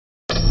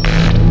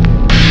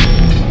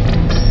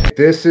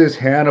This is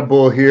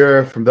Hannibal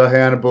here from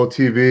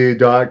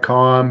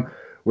thehannibaltv.com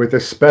with a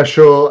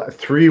special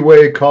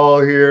three-way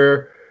call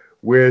here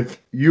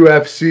with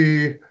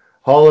UFC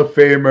Hall of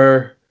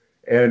Famer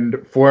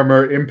and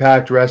former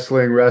Impact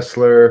Wrestling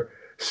wrestler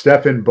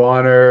Stephan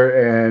Bonnar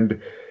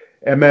and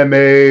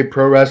MMA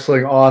pro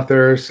wrestling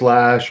author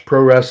 /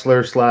 pro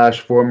wrestler /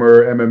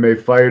 former MMA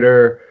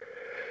fighter,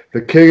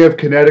 the King of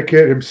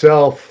Connecticut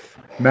himself,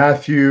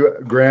 Matthew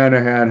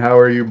Granahan. How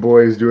are you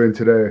boys doing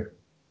today?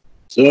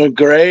 Doing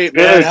great,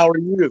 man. How are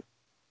you?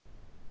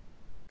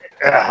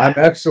 I'm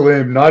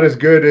excellent. Not as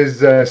good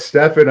as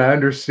Stephan. I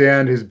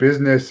understand his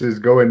business is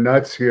going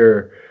nuts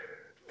here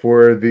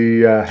for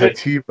the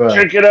Hativa.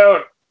 Check it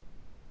out.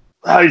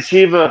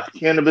 Hativa,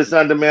 Cannabis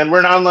on Demand. We're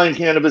an online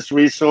cannabis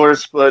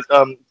resource, but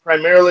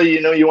primarily,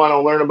 you want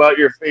to learn about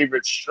your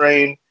favorite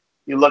strain.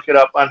 You look it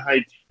up on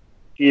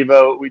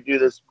Hativa. We do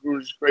this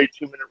great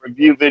 2-minute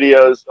review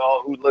videos.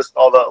 We list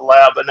all the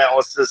lab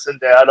analysis and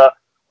data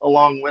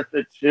along with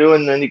it too,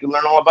 and then you can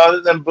learn all about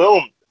it. Then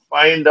boom,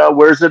 find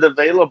where's it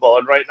available.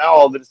 And right now,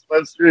 all the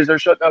dispensaries are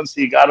shut down,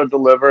 so you got to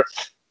deliver.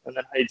 And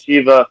then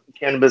Hativa,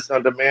 Cannabis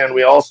on Demand,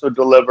 we also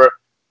deliver.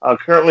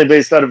 Currently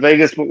based out of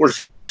Vegas, but we're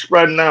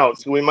spreading out,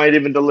 so we might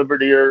even deliver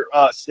to your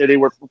city.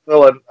 We're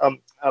fulfilling.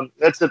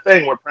 That's the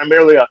thing. We're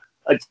primarily a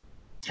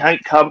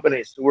tech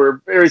company, so we're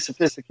a very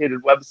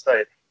sophisticated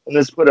website, and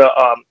this put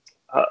an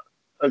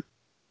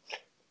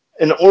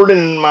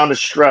inordinate amount of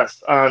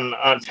stress on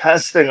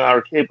testing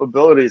our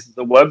capabilities as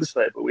a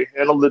website, but we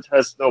handled the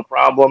test no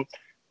problem.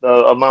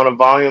 The amount of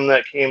volume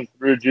that came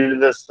through due to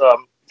this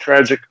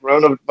tragic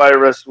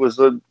coronavirus was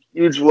a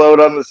huge load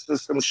on the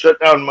system, shut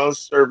down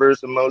most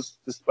servers and most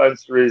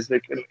dispensaries. They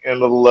couldn't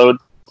handle the load.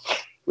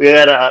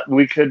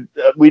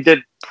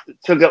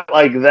 Took it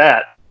like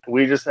that.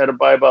 We just had to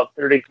buy about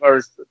 30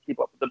 cars to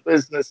keep up with the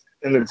business,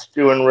 and it's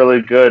doing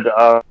really good.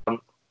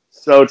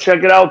 So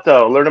check it out,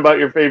 though. Learn about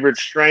your favorite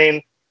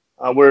strain,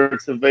 where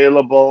it's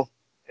available,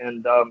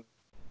 and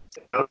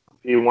if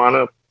you want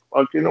to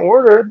fucking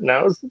order,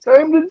 now's the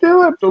time to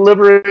do it.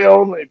 Delivery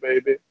only,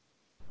 baby.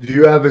 Do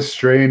you have a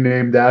strain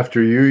named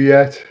after you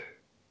yet?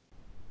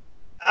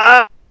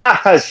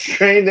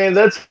 Strain name.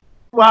 That's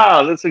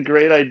a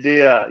great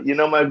idea.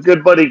 My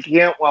good buddy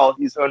Cantwell,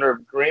 he's owner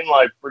of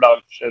Greenlight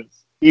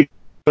Productions. He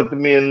put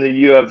me in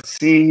the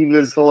UFC. He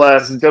was the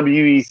last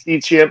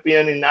WEC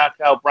champion. He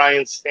knocked out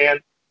Brian Stan.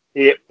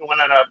 He went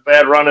on a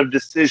bad run of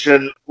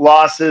decision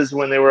losses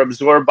when they were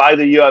absorbed by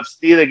the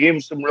UFC. They gave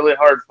him some really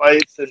hard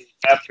fights, and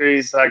after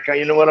he's like,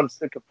 you know what, I'm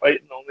sick of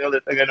fighting. The only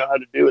other thing I know how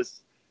to do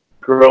is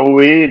grow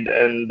weed.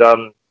 And,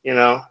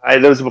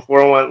 that was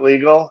before it went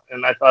legal,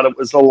 and I thought it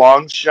was a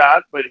long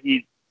shot, but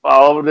he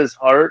followed his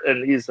heart,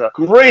 and he's a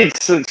great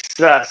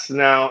success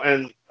now.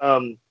 And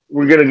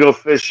we're going to go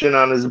fishing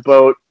on his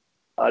boat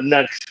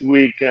next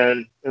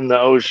weekend in the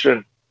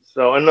ocean.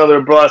 So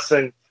another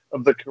blessing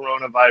of the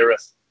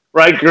coronavirus.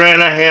 Right,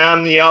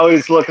 Granahan, you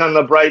always look on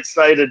the bright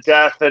side of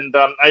death, and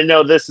I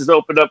know this has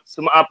opened up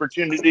some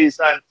opportunities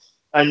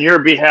on your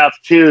behalf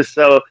too,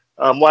 so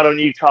why don't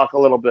you talk a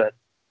little bit?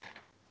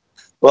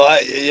 Well,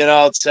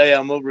 I'll tell you,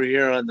 I'm over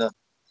here on the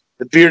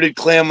Bearded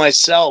Clan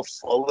myself,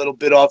 a little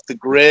bit off the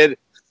grid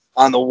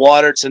on the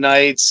water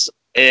tonight,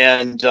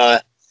 and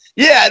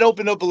it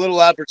opened up a little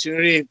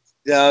opportunity.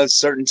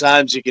 Certain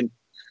times you can,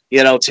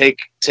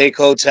 take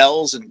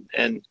hotels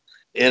and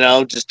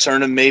just turn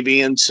them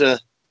maybe into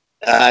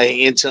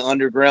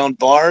underground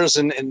bars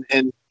and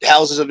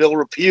houses of ill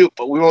repute,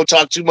 but we won't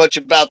talk too much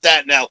about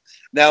that now.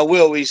 Now,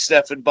 will we,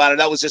 Stephan Bonnar?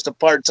 That was just a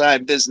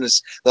part-time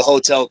business, the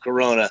Hotel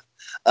Corona.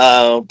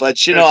 But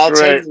I'll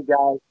tell you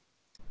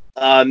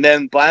guys,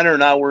 man, Bonnar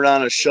and I were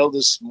on a show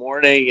this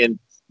morning, and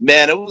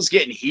man, it was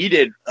getting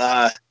heated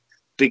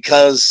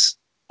because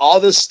all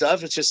this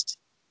stuff, it's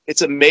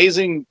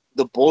amazing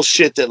the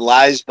bullshit that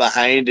lies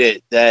behind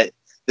it that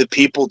the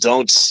people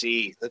don't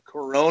see. The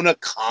Corona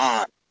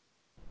con.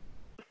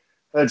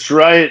 That's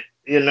right.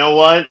 You know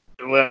what?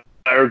 What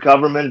our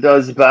government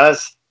does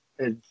best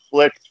is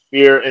inflict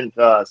fear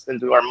into us,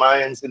 into our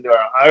minds, into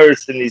our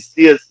hearts, and you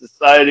see a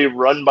society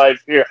run by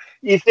fear.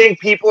 You think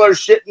people are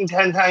shitting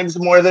 10 times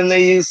more than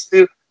they used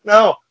to?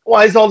 No.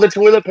 Why is all the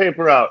toilet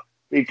paper out?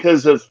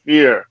 Because of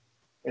fear.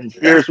 And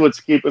fear is what's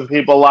keeping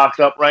people locked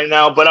up right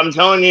now. But I'm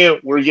telling you,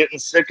 we're getting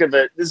sick of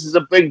it. This is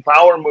a big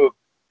power move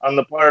on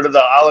the part of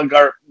the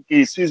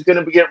oligarchies. Who's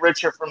going to get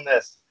richer from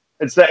this?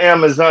 It's the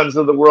Amazons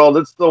of the world.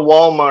 It's the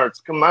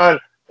Walmarts. Come on.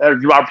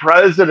 Our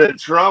president,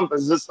 Trump,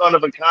 is the son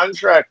of a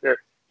contractor.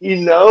 He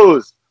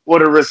knows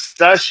what a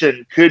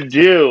recession could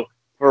do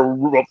for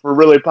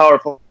really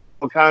powerful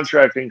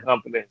contracting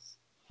companies.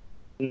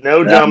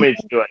 No dummy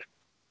to it.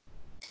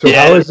 So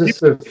how has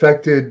this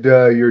affected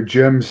your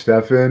gym,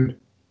 Stephan?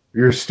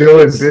 You're still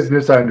in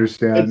business, I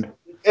understand.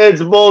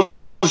 It's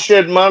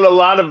bullshit, man. A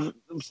lot of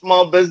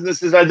small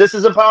businesses. This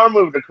is a power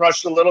move to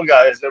crush the little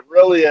guys. It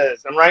really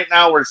is. And right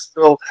now we're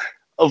still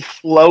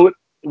afloat.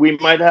 We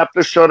might have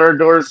to shut our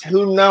doors.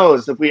 Who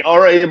knows? If we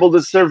are able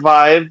to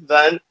survive,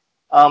 then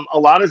a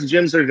lot of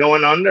gyms are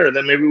going under.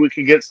 Then maybe we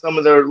could get some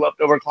of their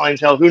leftover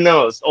clientele. Who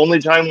knows?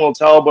 Only time will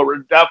tell, but we're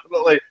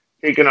definitely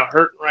taking a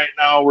hurt right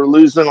now. We're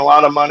losing a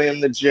lot of money in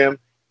the gym.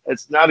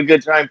 It's not a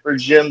good time for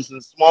gyms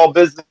and small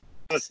businesses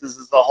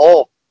as a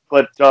whole.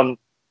 But that's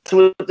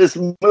what this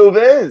move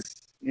is.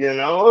 You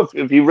know,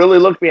 if you really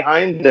look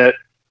behind it,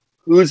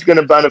 who's going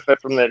to benefit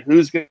from it?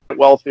 Who's going to get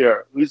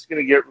wealthier? Who's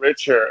going to get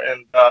richer?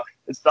 And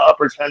it's the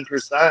upper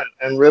 10%.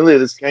 And really,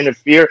 this kind of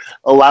fear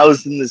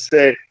allows them to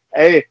say,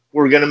 hey,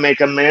 we're going to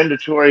make a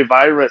mandatory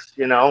virus,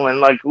 you know, and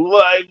like,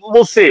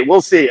 we'll see.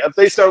 We'll see. If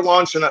they start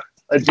launching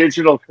a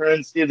digital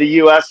currency, the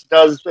U.S.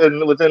 does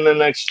within the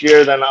next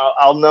year, then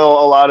I'll know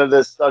a lot of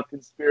this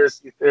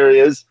conspiracy theory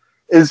is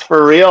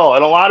for real.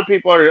 And a lot of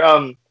people are,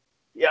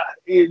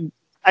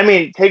 I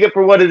mean, take it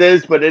for what it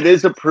is, but it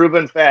is a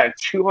proven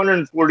fact.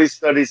 240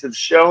 studies have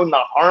shown the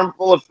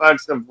harmful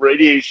effects of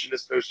radiation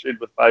associated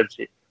with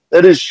 5G.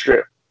 That is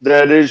true.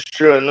 That is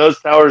true. And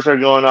those towers are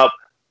going up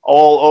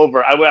all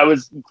over. I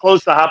was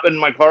close to hopping in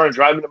my car and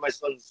driving to my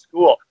son's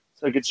school,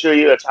 so I could show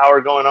you a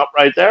tower going up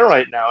right there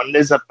right now. And it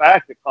is a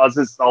fact. It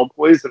causes cell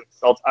poisoning,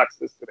 cell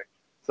toxicity.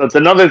 So it's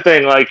another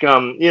thing. Like,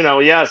 you know,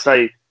 yes,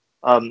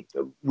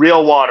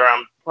 Real Water.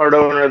 I'm part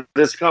owner of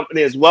this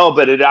company as well,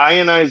 but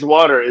ionized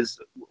water is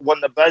one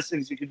of the best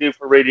things you can do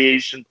for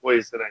radiation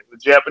poisoning. The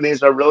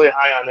Japanese are really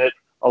high on it.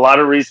 A lot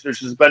of research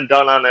has been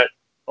done on it,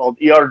 called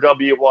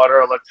ERW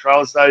water,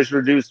 electrolyzed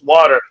reduced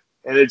water.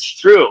 And it's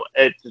true.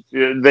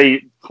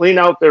 They clean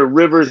out their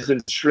rivers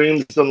and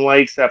streams and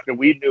lakes after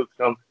we nuke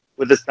them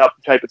with this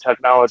type of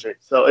technology.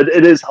 So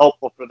it is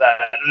helpful for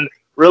that. And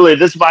really,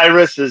 this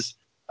virus is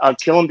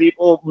killing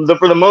people,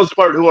 for the most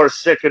part, who are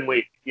sick and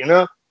weak, you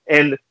know?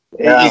 And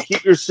you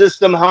keep your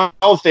system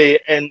healthy,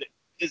 and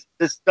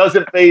this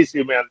doesn't phase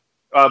you, man.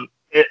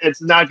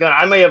 It's not going to.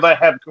 I may have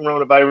had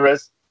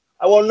coronavirus.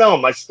 I won't know.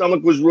 My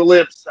stomach was really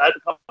upset a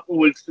couple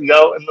weeks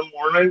ago in the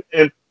morning,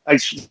 and I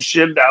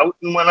shivved out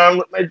and went on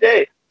with my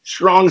day.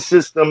 Strong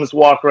systems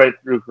walk right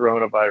through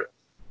coronavirus.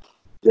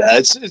 Yeah,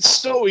 it's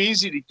so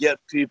easy to get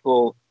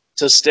people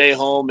to stay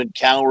home and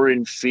cower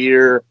in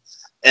fear.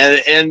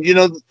 And you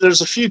know,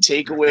 there's a few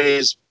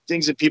takeaways,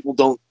 things that people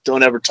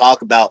don't ever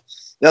talk about.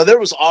 Now, there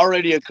was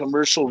already a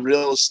commercial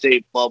real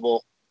estate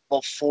bubble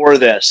before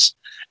this,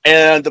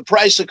 and the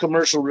price of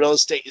commercial real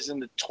estate is in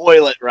the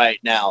toilet right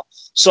now.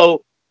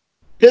 So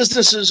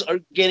businesses are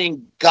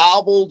getting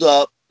gobbled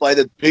up by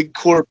the big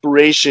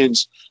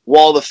corporations,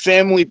 while the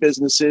family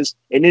businesses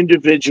and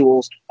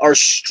individuals are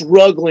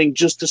struggling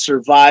just to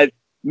survive,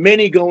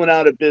 many going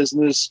out of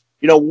business.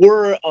 You know,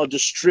 we're a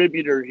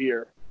distributor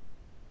here.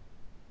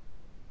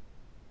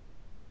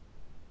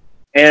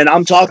 And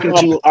I'm talking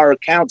to our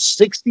accounts.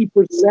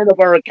 60% of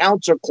our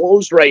accounts are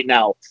closed right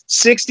now.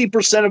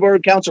 60% of our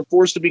accounts are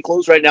forced to be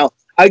closed right now.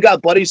 I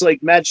got buddies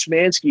like Matt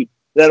Schmansky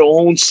that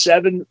owns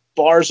 7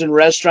 bars and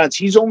restaurants.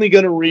 He's only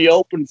going to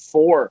reopen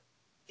 4.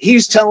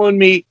 He's telling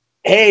me,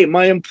 hey,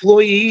 my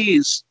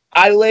employees,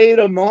 I laid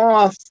them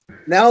off.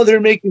 Now they're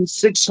making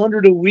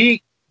 $600 a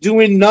week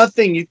doing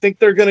nothing. You think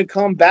they're going to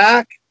come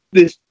back?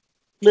 This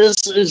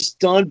is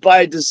done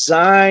by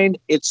design.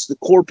 It's the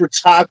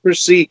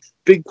corporatocracy,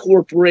 big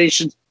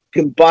corporations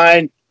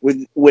combined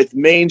with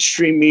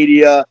mainstream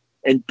media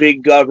and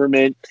big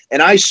government.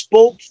 And I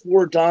spoke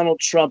for Donald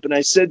Trump, and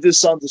I said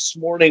this this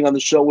morning on the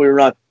show we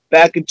were on.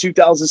 Back in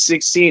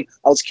 2016,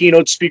 I was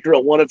keynote speaker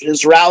at one of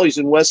his rallies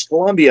in West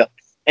Columbia.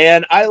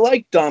 And I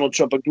like Donald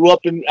Trump. I grew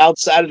up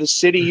outside of the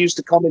city. He used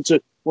to come into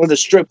one of the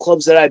strip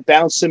clubs that I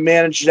bounced and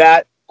managed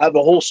at. I have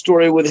a whole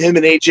story with him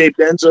and AJ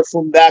Benza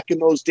from back in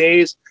those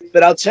days.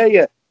 But I'll tell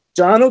you,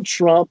 Donald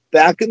Trump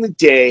back in the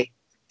day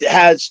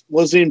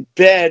was in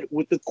bed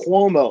with the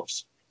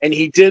Cuomos, and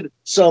he did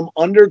some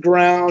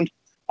underground,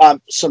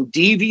 some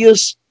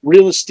devious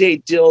real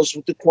estate deals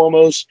with the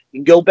Cuomos. You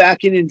can go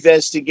back and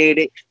investigate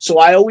it. So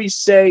I always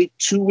say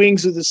 2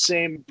 wings of the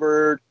same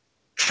bird.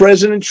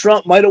 President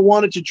Trump might have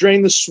wanted to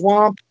drain the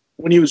swamp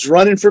when he was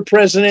running for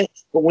president,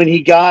 but when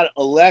he got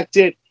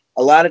elected,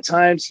 a lot of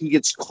times he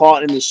gets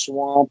caught in the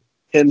swamp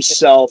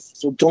himself.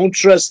 So don't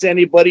trust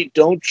anybody.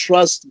 Don't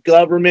trust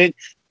government.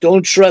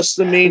 Don't trust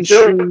the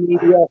mainstream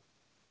media.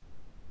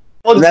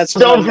 Well,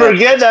 don't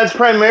forget, that's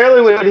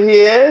primarily what he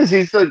is.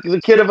 He's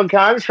the kid of a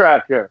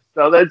contractor.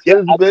 So that's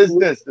his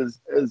business is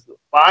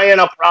buying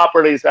up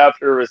properties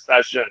after a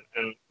recession.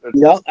 And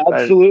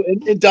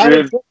absolutely. And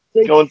Donald Trump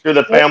going through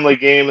the family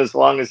game as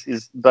long as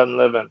he's done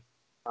living.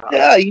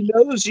 Yeah, he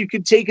knows you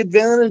can take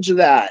advantage of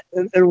that.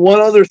 And one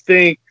other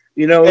thing,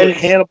 you know,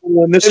 Hannibal,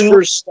 when this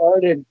first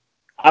started,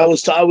 I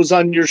was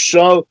on your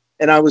show,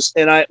 and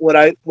what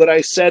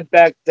I said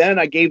back then,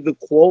 I gave the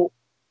quote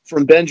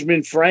from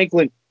Benjamin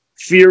Franklin: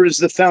 "Fear is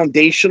the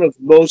foundation of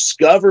most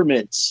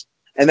governments."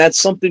 And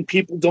that's something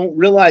people don't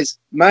realize.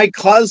 My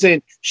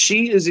cousin,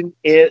 she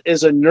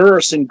is a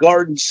nurse in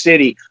Garden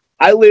City.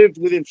 I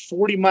lived within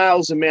 40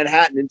 miles of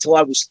Manhattan until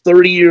I was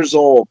 30 years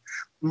old.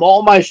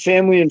 All my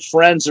family and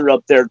friends are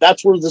up there.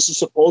 That's where this is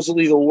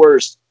supposedly the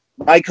worst.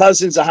 My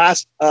cousin's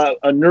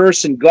a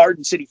nurse in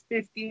Garden City,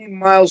 15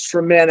 miles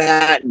from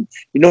Manhattan.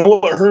 You know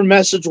what her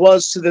message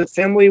was to the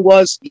family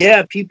was?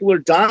 Yeah, people are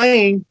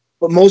dying,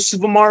 but most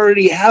of them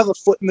already have a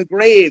foot in the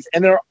grave,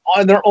 and they're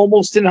they're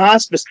almost in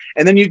hospice.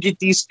 And then you get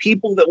these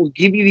people that will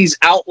give you these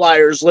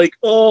outliers like,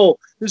 oh,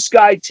 this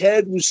guy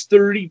Ted was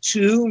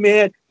 32,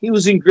 man. He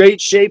was in great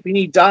shape and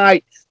he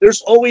died.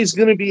 There's always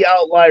going to be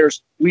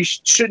outliers. We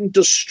shouldn't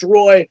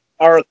destroy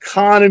our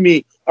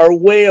economy, our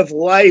way of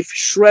life,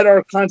 shred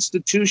our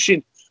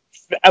Constitution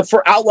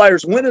for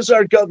outliers. When has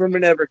our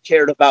government ever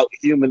cared about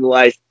human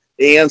life?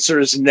 The answer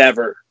is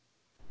never.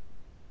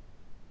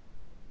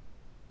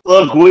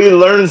 Look, we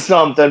learned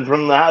something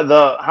from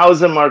the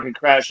housing market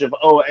crash of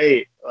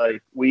 '08.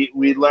 Like we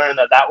learned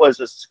that was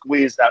a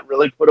squeeze that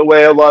really put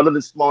away a lot of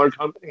the smaller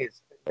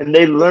companies. And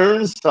they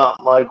learned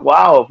something like,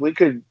 wow, if we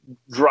could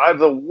drive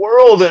the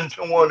world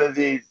into one of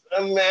these,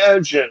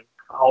 imagine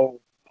how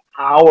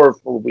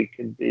powerful we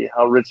could be,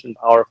 how rich and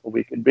powerful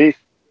we could be.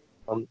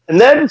 And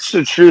that's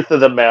the truth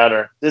of the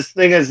matter. This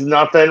thing is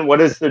nothing. What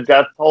is the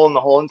death toll in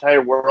the whole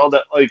entire world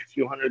at like a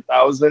few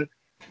 100,000?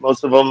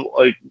 Most of them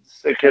like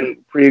sick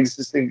and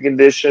pre-existing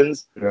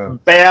conditions. Yeah.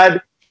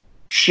 Bad,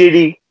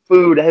 shitty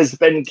food has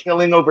been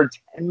killing over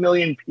 10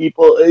 million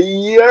people a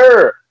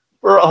year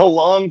for a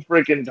long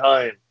freaking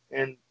time.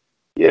 And,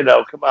 you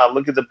know, come on,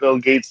 look at the Bill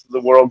Gates of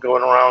the world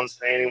going around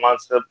saying he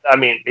wants to, I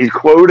mean, he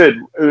quoted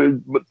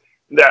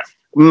that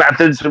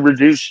methods to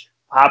reduce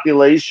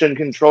population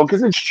control,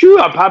 because it's true,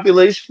 our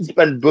population's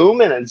been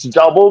booming. It's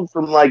doubled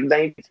from like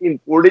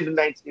 1940 to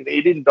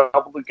 1980 and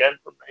doubled again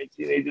from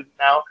 1980 to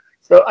now.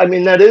 So, I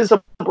mean, that is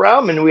a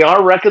problem, and we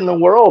are wrecking the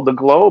world, the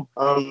globe.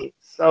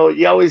 So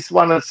you always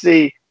want to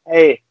see,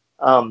 hey,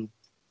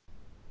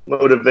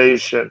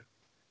 motivation.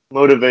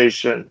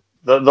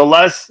 The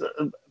less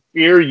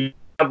fear you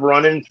have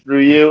running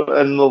through you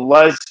and the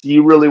less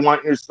you really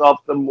want yourself,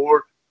 the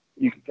more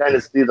you can kind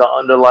of see the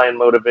underlying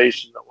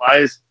motivation that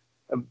lies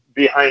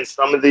behind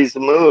some of these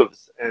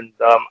moves. And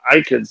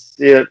I could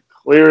see it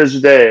clear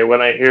as day when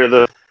I hear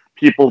the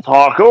people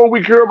talk, oh,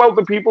 we care about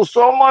the people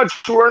so much,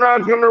 we're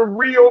not going to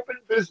reopen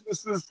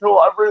businesses till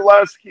every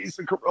last case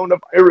of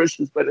coronavirus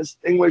has been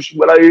extinguished.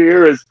 What I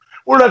hear is,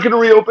 we're not going to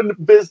reopen the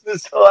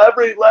business till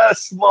every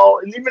last small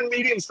and even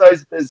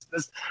medium-sized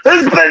business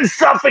has been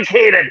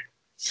suffocated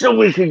so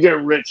we can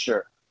get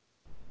richer.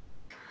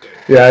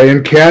 Yeah,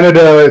 in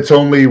Canada, it's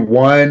only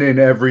 1 in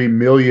every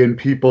million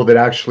people that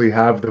actually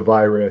have the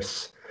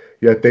virus,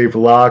 yet they've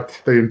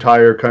locked the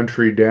entire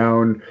country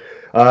down.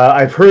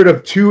 I've heard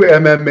of 2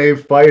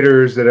 MMA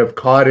fighters that have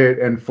caught it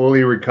and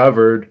fully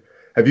recovered.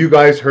 Have you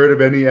guys heard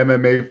of any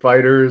MMA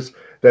fighters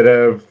that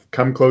have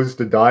come close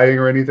to dying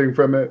or anything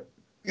from it?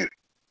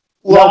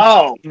 Well,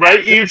 wow.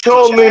 Right? You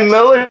told me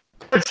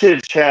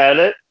Milicic had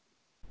it.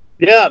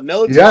 Yeah,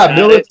 Milicic. Yeah,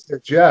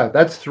 Milicic. Yeah,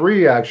 that's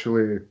 3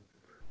 actually.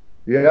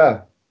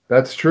 Yeah,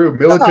 that's true.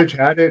 Milicic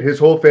had it. His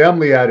whole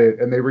family had it,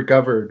 and they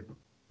recovered.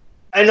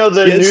 I know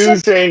the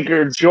news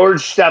anchor,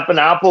 George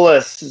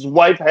Stephanopoulos, his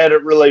wife had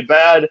it really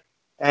bad,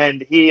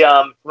 and he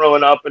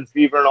throwing up and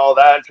fever and all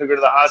that, took her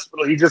to the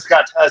hospital. He just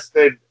got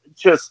tested,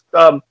 to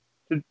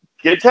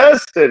get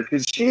tested,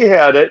 because she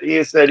had it.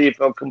 He said he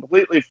felt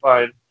completely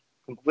fine,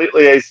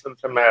 completely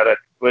asymptomatic,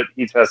 but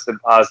he tested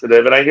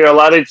positive. And I hear a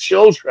lot of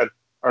children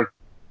are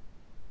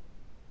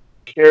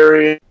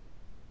carrying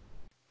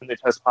and they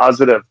test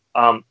positive.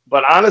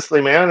 But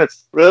honestly, man,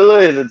 it's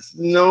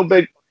no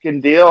big fucking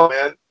deal,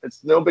 man.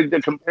 It's no big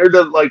deal compared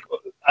to like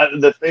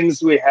the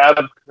things we have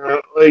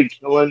currently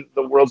killing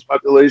the world's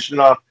population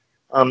off.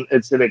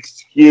 It's an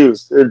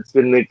excuse. It's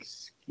an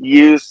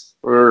excuse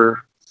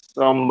for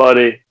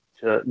somebody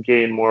to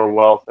gain more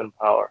wealth and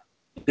power.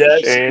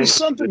 Yeah,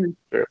 something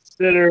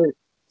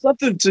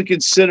to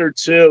consider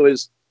too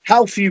is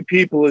how few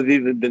people have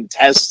even been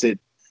tested,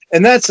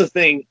 and that's the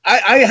thing.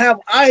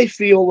 I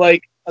feel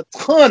like a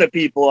ton of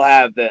people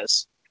have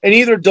this and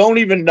either don't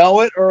even know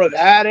it or have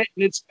had it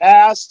and it's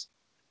passed.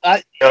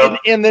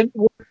 And then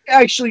we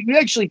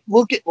actually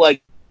look at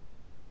like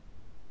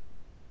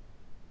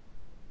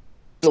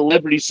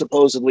celebrities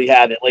supposedly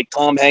had it, like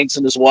Tom Hanks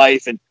and his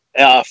wife and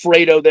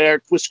Fredo there,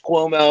 Chris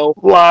Cuomo.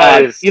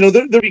 Lies.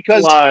 They're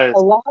because lies. A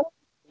lot of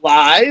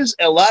lies,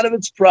 a lot of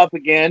it's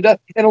propaganda,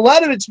 and a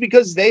lot of it's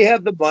because they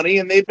have the money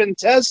and they've been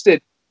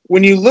tested.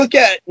 When you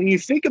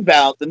think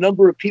about the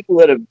number of people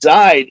that have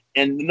died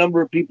and the number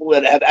of people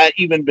that have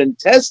even been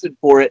tested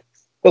for it,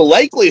 the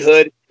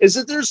likelihood is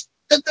that there's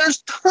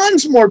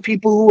tons more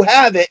people who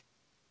have it,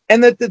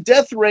 and that the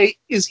death rate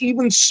is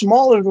even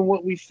smaller than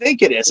what we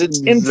think it is.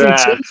 It's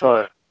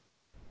infinitesimal.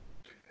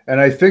 And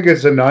I think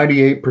it's a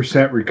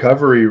 98%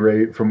 recovery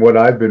rate from what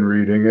I've been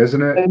reading,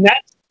 isn't it? And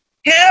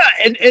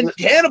and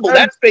Hannibal,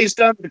 that's based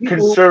on the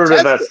people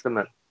conservative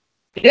estimate.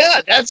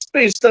 Yeah, that's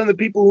based on the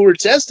people who were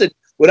tested.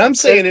 What I'm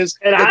saying is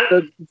that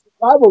the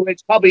survival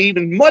rate's probably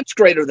even much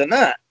greater than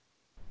that.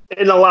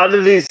 And a lot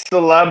of these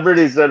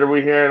celebrities that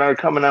we hearing are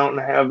coming out and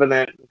having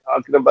it and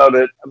talking about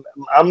it.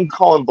 I'm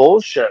calling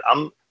bullshit.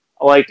 I'm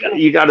like,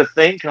 you got to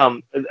think,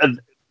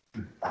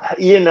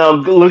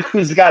 look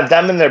who's got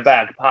them in their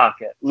back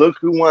pocket. Look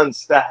who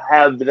wants to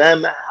have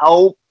them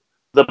help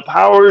the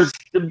powers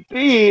to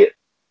be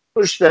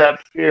push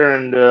that fear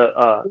into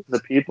the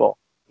people.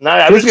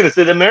 I was going to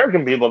say the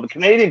American people, the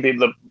Canadian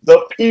people,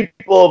 the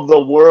people of the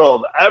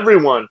world.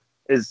 Everyone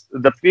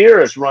the fear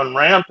is run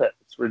rampant.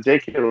 It's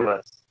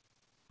ridiculous.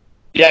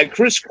 Yeah,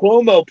 Chris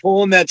Cuomo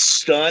pulling that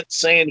stunt,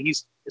 saying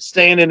he's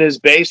staying in his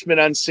basement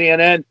on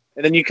CNN,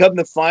 and then you come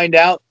to find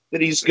out that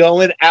he's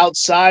going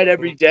outside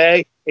every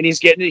day, and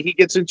he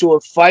gets into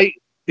a fight,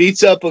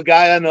 beats up a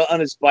guy on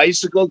his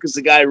bicycle because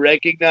the guy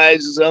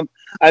recognizes him.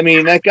 I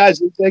mean, that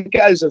guy's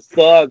a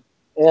thug,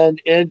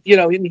 and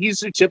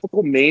he's a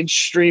typical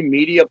mainstream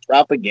media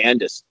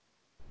propagandist.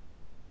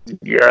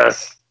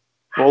 Yes.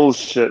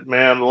 Bullshit,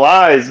 man.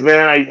 Lies,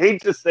 man. I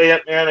hate to say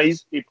it, man. I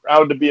used to be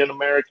proud to be an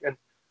American,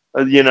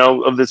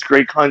 of this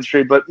great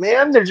country. But,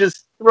 man, they're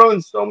just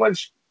throwing so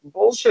much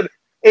bullshit.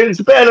 And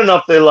it's bad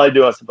enough they lied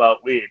to us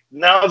about weed.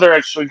 Now they're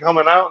actually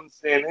coming out and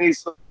saying, hey,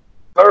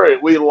 sorry,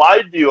 we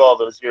lied to you all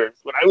those years.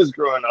 When I was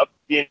growing up,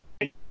 being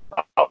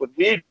out with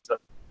weed was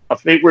a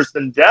fate worse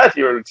than death.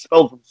 You were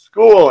expelled from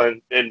school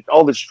and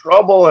all this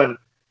trouble and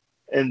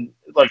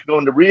like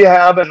going to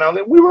rehab, and now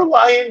we were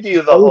lying to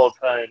you the whole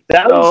time.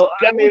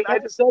 I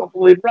just don't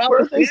believe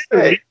what they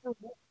say.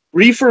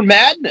 Reefer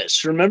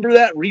Madness. Remember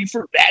that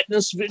Reefer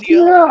Madness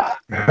video?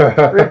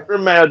 Yeah. Reefer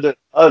Madness.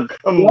 A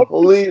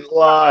complete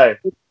lie.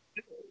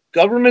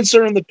 Governments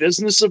are in the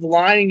business of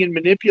lying and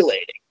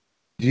manipulating.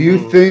 Do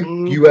you think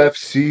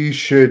UFC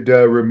should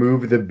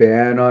remove the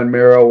ban on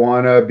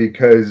marijuana?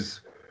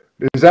 Because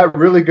is that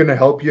really going to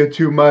help you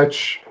too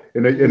much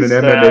in an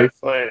MMA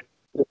fight?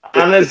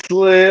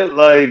 Honestly,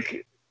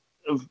 like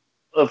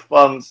if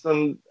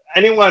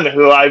anyone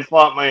who I've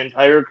fought my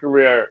entire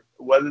career,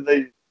 whether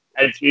they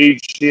had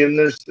THC in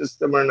their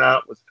system or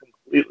not, was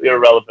completely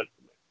irrelevant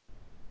to me.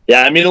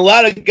 Yeah, I mean, a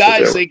lot of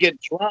guys they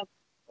get drunk.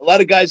 A lot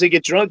of guys they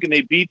get drunk and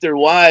they beat their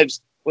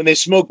wives. When they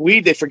smoke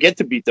weed, they forget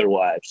to beat their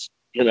wives.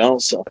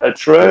 So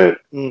that's right.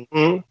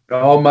 Mm-hmm.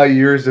 All my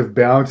years of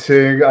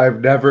bouncing,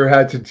 I've never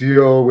had to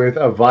deal with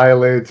a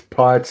violent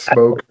pot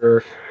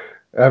smoker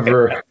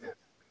ever.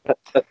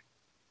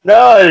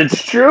 No,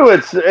 it's true.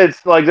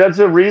 It's like that's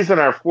the reason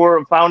our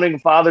four founding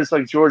fathers,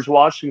 like George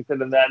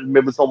Washington, and that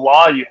it was a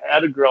law you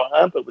had to grow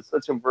hemp. It was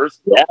such a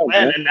versatile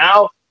plan, and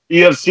now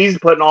the UFC's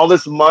putting all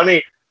this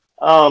money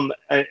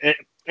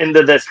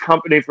into this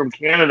company from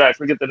Canada. I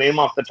forget the name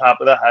off the top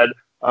of the head,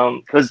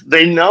 because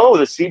they know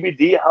the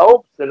CBD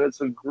helps, and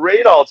it's a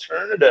great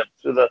alternative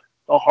to the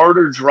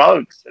harder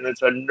drugs, and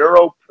it's a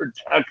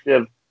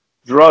neuroprotective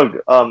drug.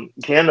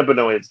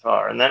 Cannabinoids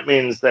are, and that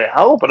means they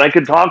help. And I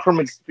can talk from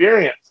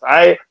experience.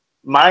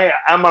 My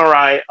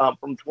MRI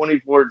from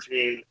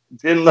 2014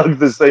 didn't look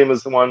the same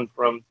as the one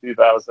from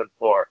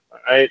 2004.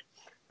 Right,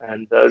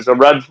 and there's a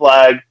red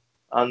flag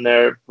on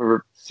there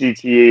for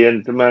CTE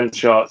and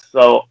dementia.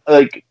 So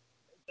like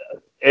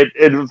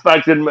it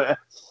affected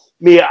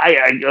me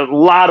a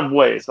lot of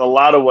ways, and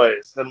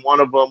one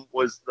of them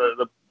was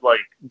the like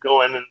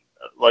going and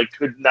like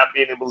could not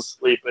being able to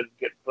sleep and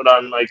get put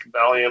on like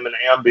Valium and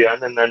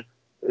Ambien,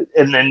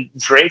 and then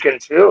drinking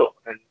too.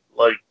 And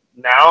like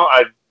now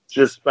I've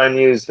just been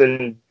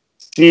using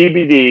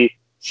CBD,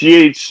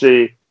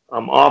 THC,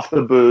 off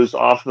the booze,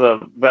 off the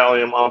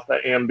Valium, off the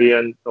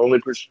Ambien. The only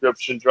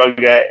prescription drug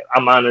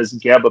I'm on is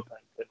gabapentin,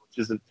 which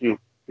isn't too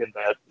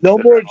bad. No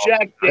more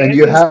Jack Daniels. And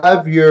you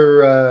have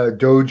your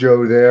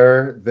dojo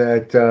there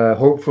that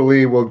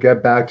hopefully will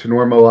get back to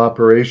normal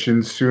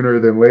operations sooner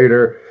than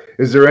later.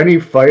 Is there any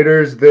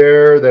fighters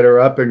there that are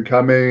up and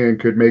coming and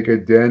could make a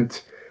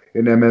dent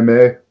in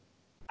MMA?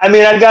 I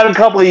mean, I got a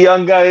couple of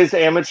young guys,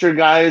 amateur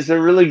guys.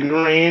 They're really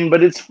green,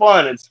 but it's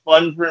fun. It's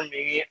fun for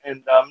me.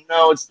 And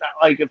no, it's not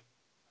like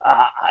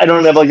I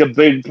don't have like a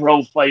big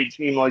pro fight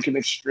team like an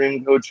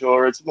Extreme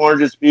Couture. It's more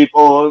just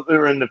people who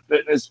are into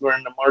fitness, who are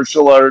into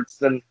martial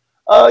arts. And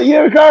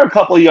yeah, we got a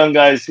couple of young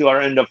guys who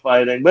are into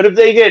fighting. But if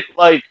they get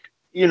like,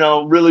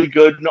 really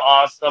good and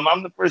awesome,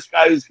 I'm the first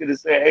guy who's going to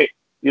say,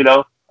 hey,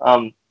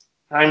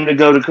 time to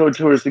go to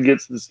Couture's to get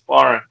some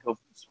sparring. Go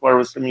spar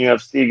with some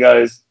UFC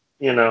guys.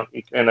 You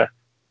kind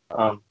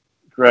of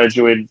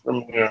graduated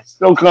from here.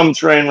 Still come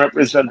train,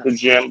 represent the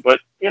gym,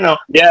 but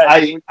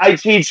I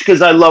teach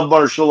because I love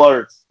martial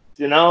arts,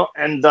 and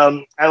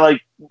I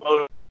like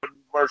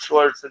martial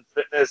arts and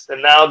fitness.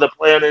 And now the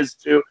plan is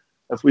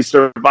if we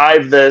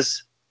survive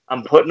this,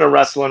 I'm putting a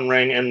wrestling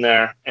ring in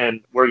there, and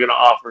we're gonna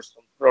offer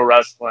some pro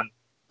wrestling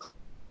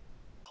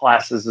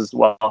classes as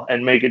well,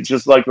 and make it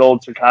just like the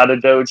old Takata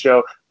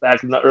Dojo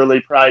back in the early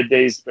Pride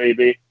days,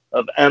 baby,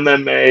 of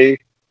MMA,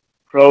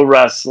 pro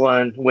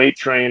wrestling, weight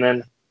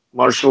training,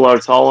 martial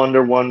arts, all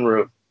under one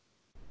roof.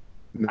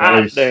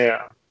 Nice.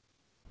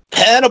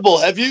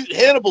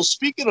 Hannibal,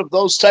 speaking of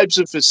those types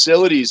of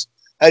facilities,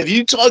 have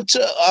you talked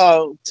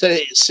to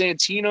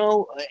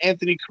Santino,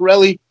 Anthony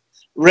Corelli,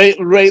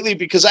 lately?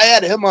 Because I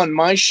had him on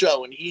my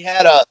show, and he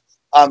had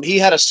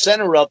a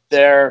center up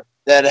there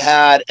that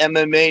had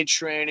MMA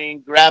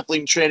training,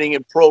 grappling training,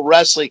 and pro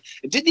wrestling.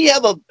 And didn't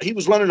he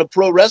was running a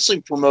pro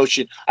wrestling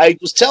promotion? I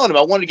was telling him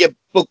I wanted to get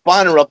Book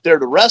Bonnar up there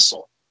to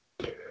wrestle.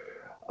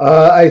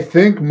 I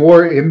think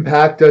More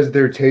Impact does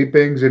their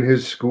tapings in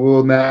his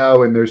school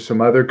now, and there's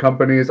some other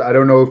companies. I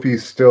don't know if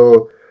he's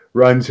still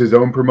runs his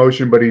own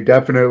promotion, but he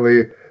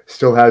definitely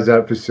still has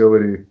that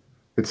facility.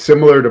 It's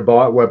similar to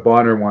what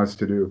Bonnar wants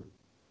to do.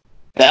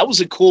 That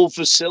was a cool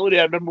facility.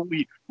 I remember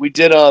we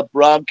did a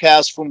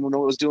broadcast from when I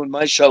was doing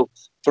my show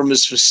from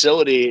his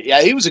facility.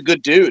 Yeah, he was a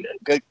good dude,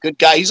 good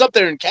guy. He's up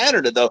there in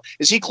Canada, though.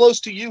 Is he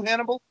close to you,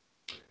 Hannibal?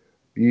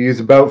 He's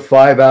about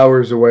 5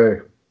 hours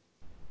away.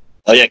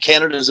 Oh yeah,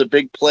 Canada's a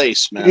big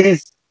place, man.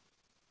 Isn't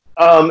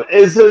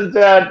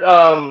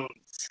that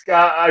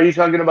Scott? Are you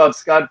talking about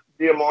Scott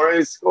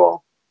D'Amore's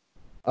school?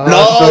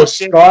 No,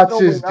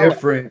 Scott's is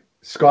different.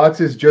 Scott's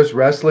is just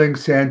wrestling.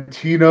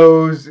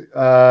 Santino's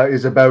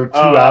is about 2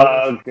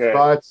 hours. Okay.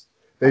 Scott's,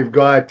 they've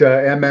got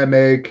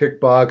MMA,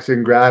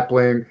 kickboxing,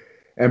 grappling,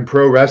 and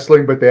pro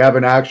wrestling, but they have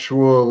an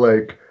actual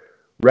like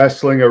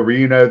wrestling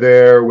arena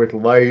there with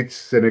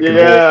lights, and it can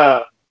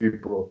hold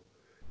people.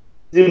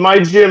 Dude, my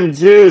gym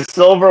too,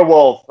 Silver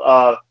Wolf,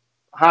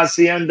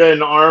 Hacienda in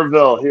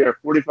Arville here,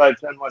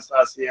 4510 West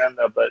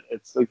Hacienda. But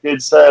it's the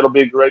kids said it'll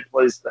be a great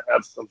place to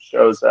have some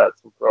shows at,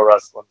 some pro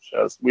wrestling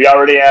shows. We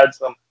already had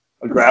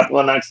a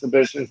grappling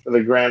exhibition for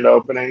the grand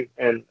opening,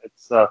 and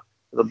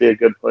it'll be a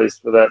good place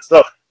for that.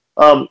 So,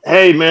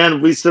 hey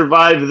man, we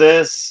survived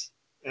this,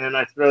 and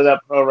I throw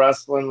that pro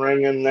wrestling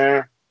ring in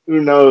there.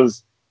 Who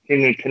knows,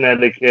 King of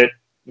Connecticut?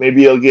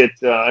 Maybe you'll get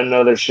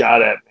another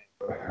shot at me.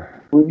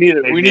 We need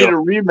a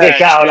rematch.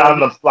 Kick out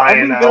on the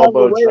flying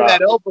elbow drop.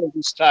 That elbow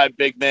this time,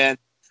 big man.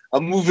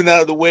 I'm moving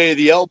out of the way of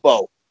the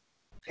elbow.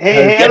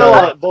 Hey,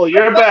 Hannibal,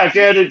 you're back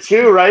at it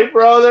too, right,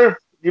 brother?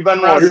 You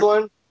been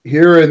wrestling?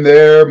 Here and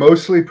there,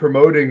 mostly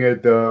promoting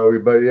it though.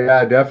 But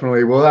yeah,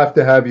 definitely, we'll have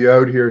to have you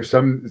out here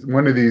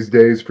one of these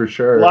days for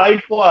sure.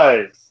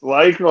 Likewise.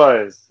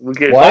 We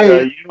get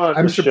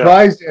I'm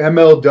surprised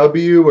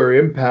MLW or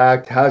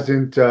Impact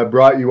hasn't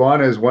brought you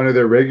on as one of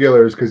their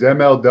regulars, because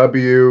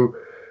MLW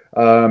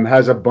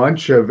has a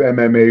bunch of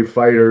MMA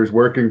fighters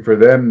working for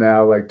them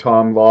now, like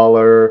Tom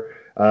Lawler,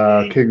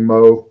 King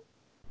Mo.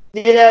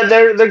 Yeah,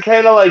 they're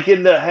kind of like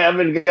into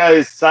having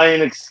guys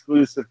sign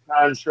exclusive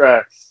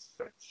contracts.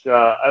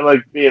 I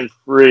like being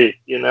free,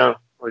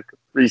 like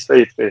free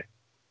safety.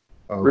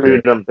 Okay.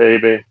 Freedom,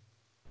 baby.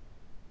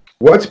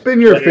 What's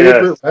been your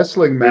favorite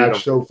wrestling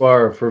match so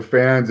far for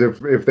fans,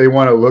 if they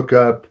want to look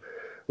up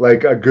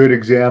like a good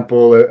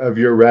example of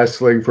your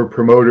wrestling for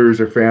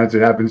promoters or fans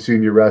that haven't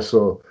seen you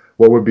wrestle?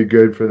 What would be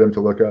good for them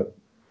to look up?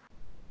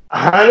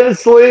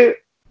 Honestly,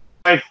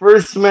 my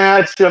first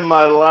match and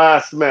my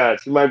last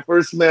match. My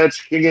first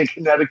match, King of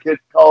Connecticut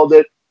called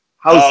it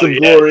House of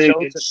Glory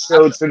against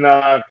Sho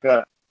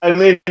Tanaka. I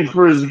mean,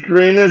 for as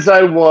green as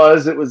I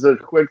was, it was a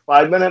quick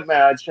 5-minute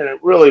match, and it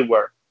really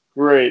worked.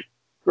 Great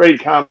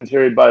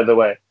commentary, by the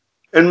way.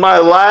 And my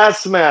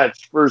last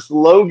match versus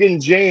Logan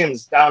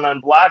James down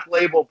on Black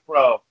Label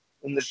Pro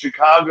in the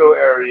Chicago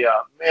area.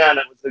 Man,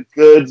 it was a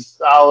good,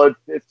 solid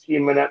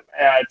 15-minute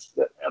match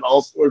that had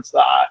all sorts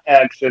of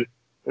action,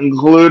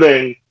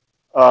 including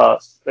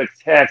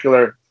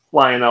spectacular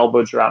flying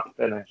elbow drop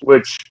finish,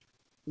 which,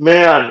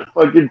 man,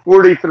 fucking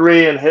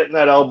 43 and hitting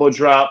that elbow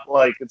drop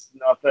like it's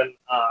nothing.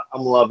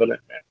 I'm loving it,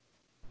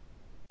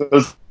 man.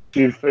 Those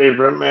 2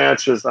 favorite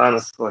matches,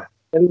 honestly.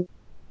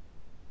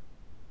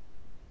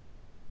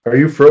 Are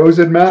you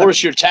frozen, Matt? Of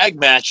course, your tag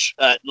match,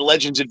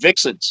 Legends and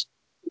Vixens.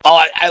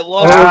 Oh, I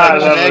love that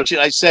connection.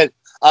 I said,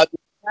 tag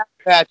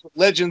match with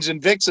Legends and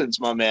Vixens,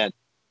 my man.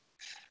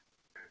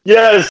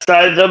 Yes,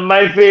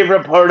 my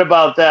favorite part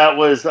about that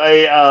was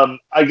I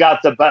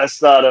got the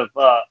best out of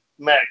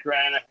Matt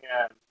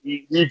Granahan.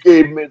 He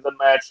gave me the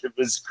match of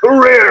his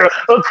career,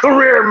 a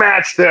career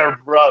match there,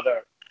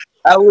 brother.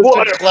 That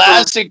was a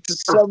classic to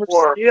Summer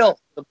Steel,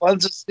 the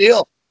Buns of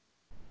Steel.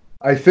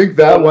 I think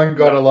that one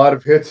got a lot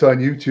of hits on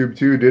YouTube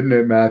too, didn't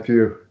it,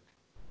 Matthew?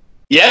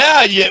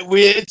 Yeah,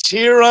 it's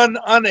here on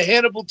the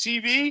Hannibal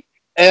TV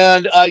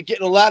and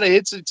getting a lot of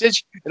hits and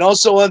attention, and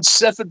also on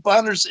Stephan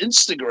Bonnar's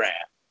Instagram.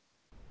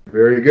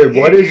 Very good.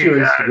 What is your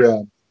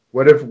Instagram?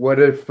 What if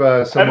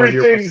someone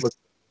here?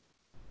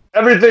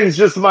 Everything's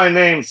just my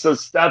name, so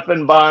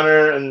Stephan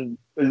Bonnar and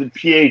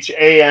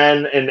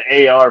PHAN and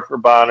AR for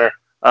Bonnar.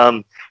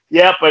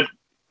 But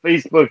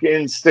Facebook,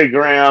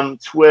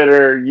 Instagram,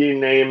 Twitter, you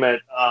name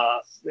it,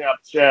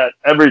 Snapchat,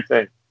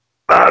 everything,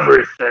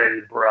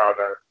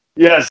 brother.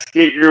 Yes,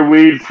 get your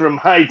weed from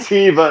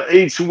Hytiva,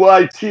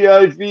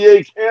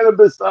 HYTIVA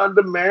Cannabis on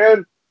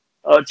Demand.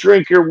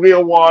 Drink your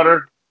wheel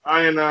water,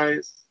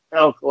 ionized,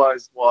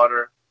 alkalized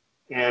water,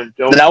 and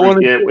don't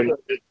forget when you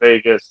get to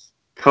Vegas,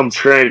 come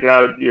check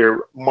out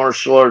your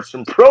martial arts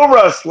and pro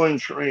wrestling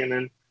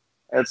training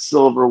at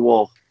Silver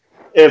Wolf,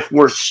 if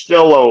we're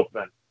still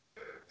open.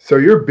 So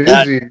you're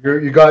busy.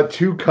 You got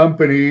 2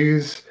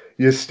 companies.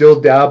 You still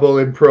dabble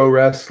in pro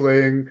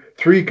wrestling.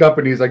 3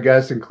 companies, I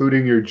guess,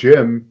 including your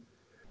gym.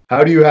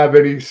 How do you have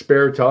any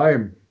spare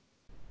time?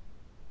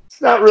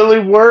 It's not really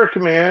work,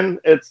 man.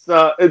 It's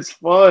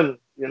fun,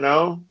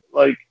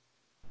 Like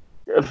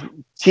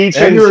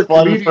teaching's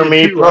fun for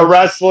me. Pro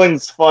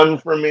wrestling's fun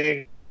for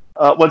me.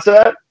 What's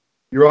that?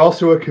 You're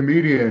also a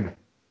comedian.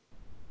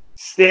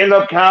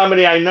 stand-up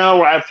comedy, I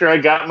know after I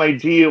got my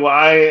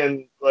DUI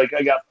and like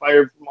I got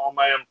fired from all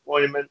my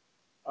employment,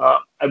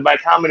 my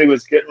comedy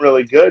was getting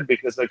really good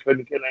because I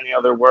couldn't get any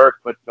other work.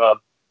 But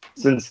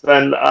since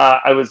then,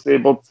 I was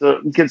able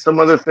to get some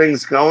other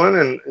things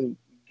going and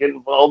get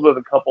involved with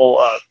a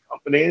couple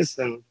companies.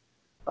 And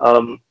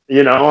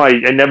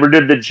I never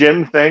did the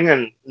gym thing,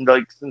 and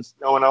like since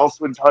no one else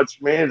would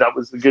touch me, that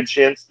was a good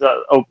chance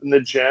to open the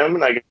gym,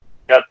 and I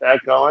got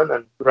that going.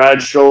 And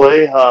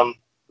gradually,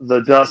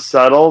 the dust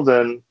settled,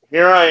 and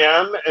here I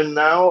am. And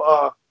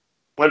now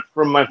went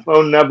from my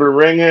phone never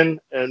ringing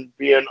and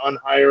being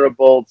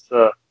unhireable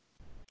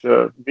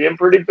to being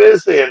pretty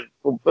busy and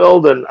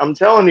fulfilled. And I'm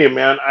telling you,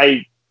 man,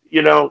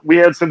 we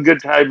had some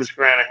good times,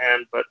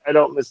 Granahan, but I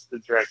don't miss the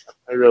drinking.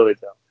 I really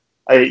don't.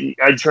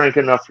 I drank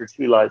enough for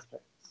 2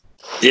 lifetimes.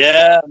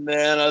 Yeah,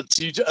 man.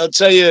 I'll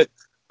tell you,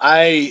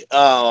 I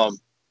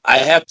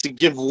have to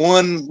give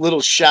one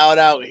little shout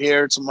out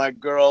here to my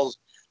girl,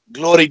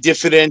 Glory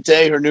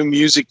Differente. Her new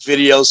music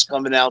video's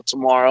coming out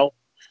tomorrow.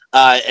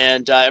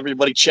 And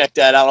everybody check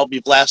that out. I'll be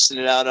blasting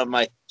it out on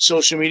my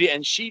social media.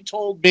 And she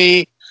told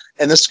me,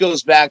 and this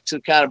goes back to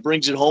kind of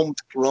brings it home with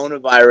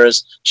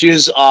coronavirus. She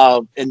was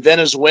in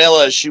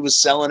Venezuela. She was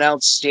selling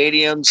out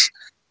stadiums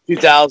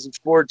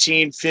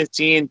 2014,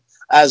 15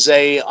 as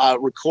a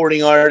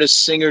recording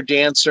artist, singer,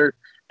 dancer.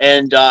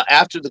 And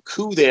after the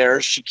coup there,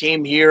 she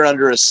came here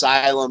under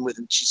asylum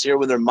she's here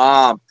with her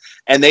mom.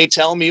 And they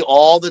tell me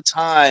all the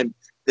time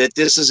that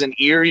this is an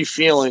eerie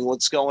feeling,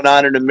 what's going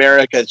on in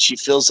America. She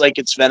feels like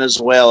it's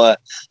Venezuela.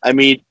 I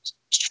mean,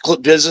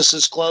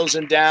 businesses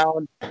closing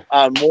down,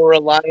 more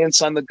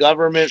reliance on the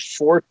government,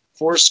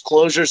 forced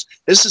closures.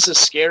 This is a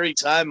scary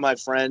time, my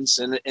friends,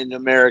 in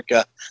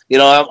America.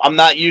 I'm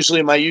not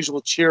usually my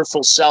usual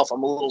cheerful self.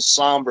 I'm a little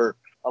somber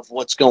of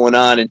what's going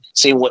on and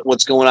seeing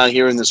what's going on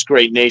here in this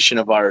great nation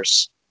of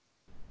ours.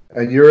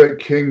 And you're at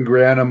King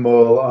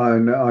Granimal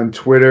on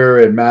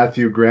Twitter and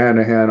Matthew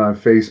Granahan on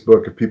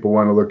Facebook if people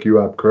want to look you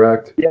up,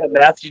 correct? Yeah,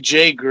 Matthew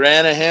J.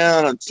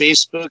 Granahan on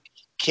Facebook,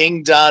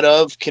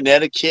 King.of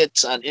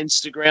Connecticut on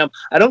Instagram.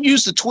 I don't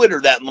use the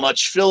Twitter that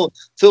much. Phil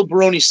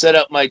Baroni set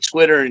up my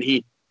Twitter, and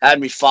he had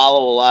me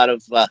follow a lot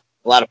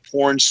of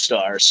porn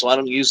stars, so I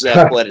don't use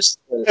that quite as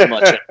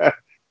much.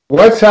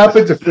 What's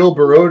happened to Phil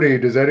Baroni?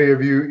 Does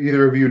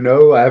either of you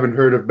know? I haven't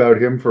heard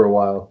about him for a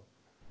while.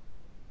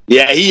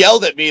 Yeah, he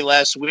yelled at me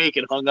last week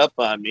and hung up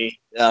on me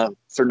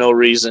for no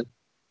reason.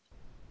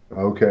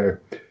 Okay.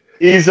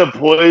 He's a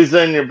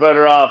poison. You're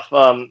better off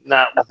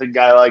not with a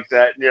guy like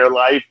that in your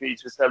life.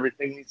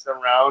 Everything he's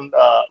around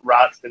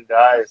rots and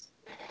dies.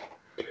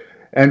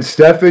 And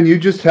Stephan, you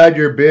just had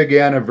your big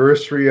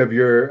anniversary of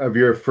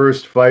your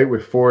first fight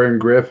with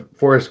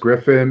Forrest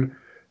Griffin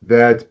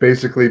that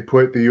basically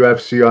put the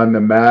UFC on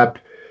the map.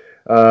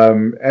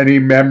 Any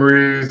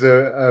memories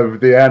of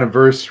the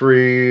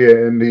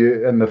anniversary and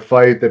the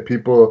fight that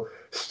people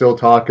still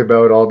talk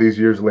about all these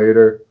years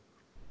later?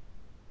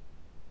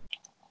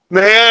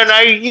 Man,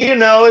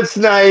 it's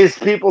nice.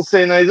 People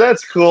say nice.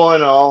 That's cool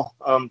and all.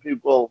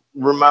 People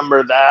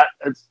remember that.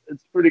 It's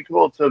pretty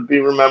cool to be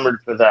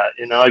remembered for that.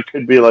 I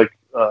could be like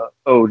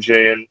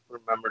OJ and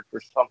remembered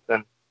for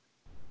something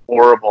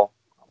horrible.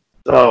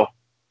 So,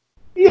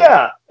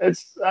 yeah,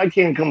 I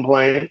can't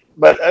complain.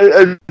 But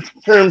in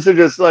terms of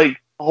just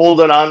like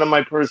holding on to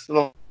my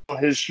personal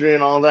history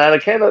and all that, I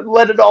kind of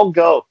let it all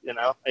go.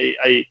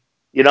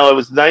 It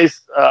was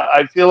nice.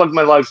 I feel like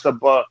my life's a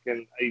book,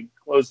 and I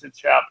closed a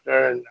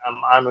chapter, and I'm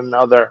on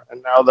another.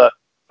 And now the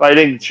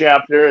fighting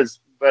chapter has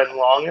been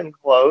long and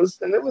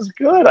closed, and it was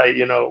good.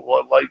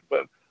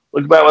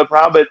 Look about my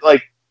problem.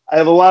 Like, I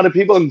have a lot of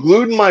people,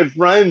 including my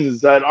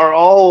friends, that are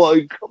all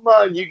like, "Come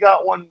on, you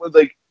got one with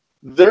like."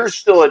 They're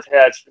still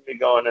attached to me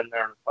going in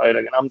there and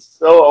fighting, and I'm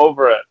so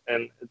over it.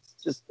 And it's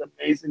just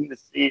amazing to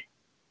see,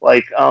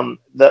 like,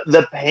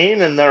 the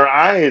pain in their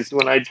eyes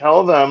when I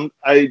tell them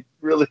I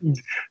really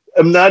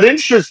am not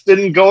interested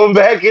in going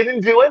back in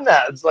and doing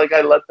that. It's like I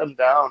let them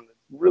down.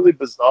 It's really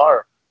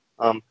bizarre.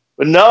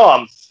 But no,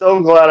 I'm so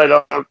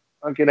glad I'm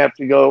gonna have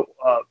to go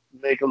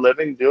make a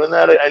living doing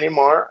that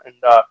anymore. And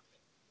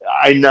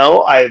I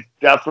know I've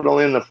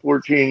definitely in the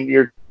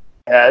 14-year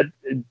head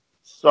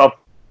suffered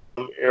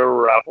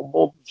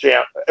irreparable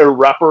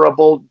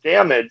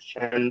damage,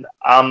 and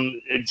I'm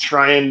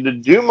trying to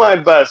do my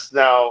best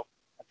now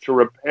to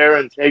repair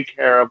and take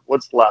care of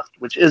what's left,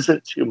 which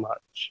isn't too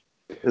much.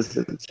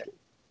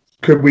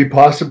 Could we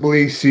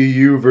possibly see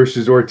you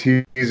versus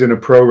Ortiz in a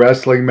pro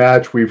wrestling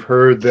match? We've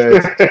heard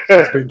that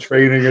he's been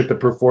training at the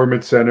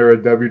Performance Center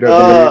at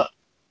WWE.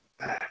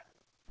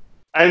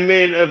 I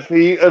mean, if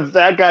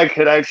that guy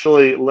could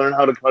actually learn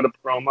how to cut a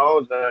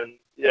promo, then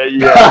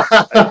yeah,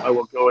 I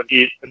will go and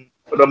eat and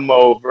put him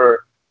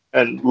over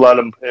and let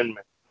him pin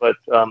me. But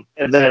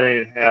and that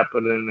ain't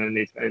happening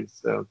anytime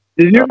soon.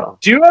 Do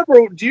you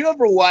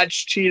ever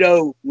watch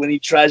Tito when he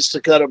tries to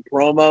cut a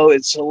promo?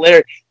 It's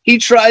hilarious. He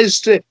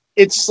tries to.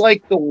 It's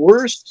like the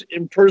worst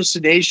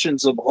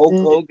impersonations of Hulk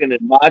Hogan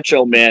and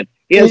Macho Man.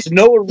 He has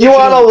no original. You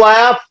want to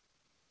laugh?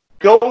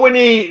 Go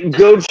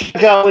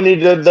check out when he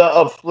did the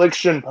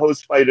Affliction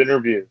post-fight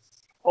interviews.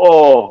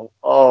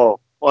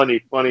 Funny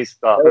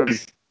stuff.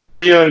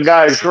 You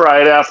guys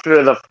right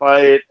after the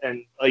fight,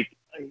 and like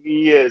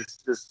he is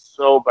just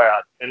so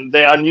bad. And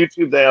they on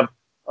YouTube they have.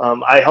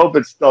 I hope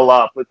it's still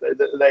up, but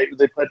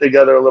they put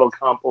together a little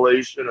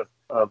compilation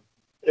of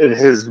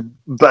his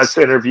best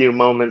interview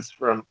moments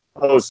from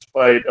post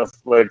fight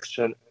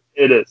affliction.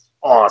 It is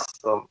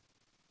awesome.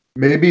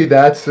 Maybe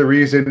that's the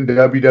reason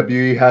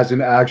WWE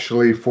hasn't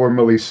actually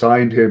formally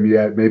signed him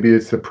yet. Maybe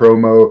it's the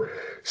promo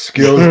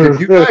skills.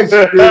 Did you guys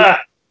hear?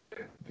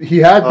 He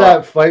had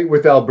that fight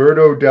with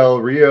Alberto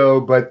Del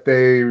Rio, but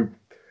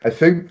I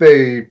think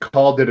they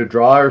called it a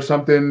draw or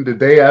something. Did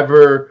they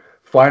ever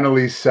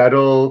finally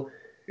settle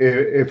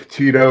if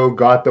Tito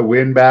got the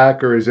win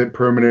back, or is it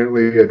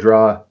permanently a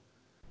draw?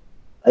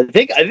 I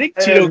think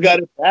Tito got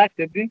it back,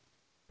 didn't he?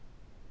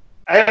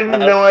 I have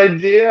no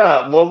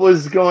idea what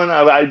was going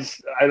on.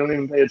 I don't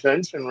even pay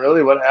attention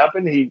really. What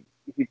happened? He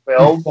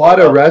failed. He fought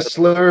a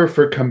wrestler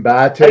for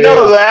Combate. I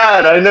know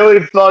that. I know he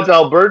fought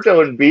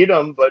Alberto and beat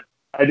him, but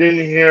I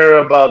didn't hear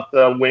about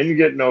the win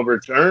getting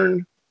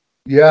overturned.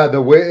 Yeah,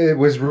 the way it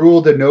was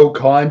ruled a no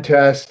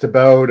contest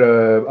about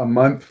a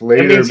month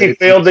later. It means he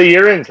failed the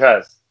urine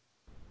test.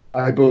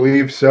 I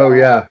believe so.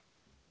 Yeah.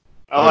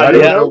 Oh, I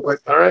don't know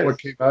what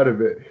came out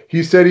of it.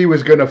 He said he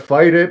was going to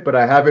fight it, but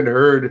I haven't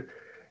heard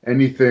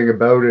anything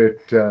about it.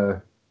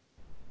 Well,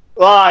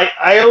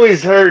 I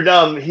always heard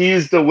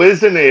he's the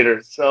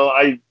Wizinator, so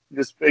I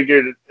just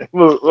figured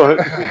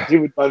he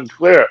would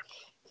unclear.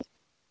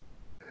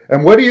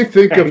 And what do you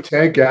think of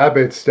Tank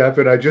Abbott,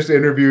 Stephan? I just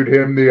interviewed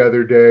him the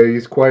other day.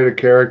 He's quite a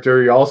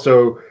character. He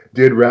also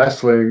did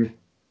wrestling.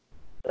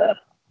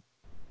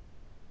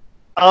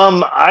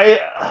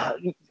 I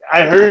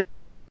heard.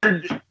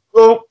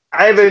 Well,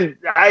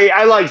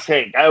 I like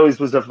Tank. I always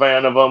was a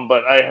fan of him,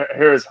 but I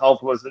hear his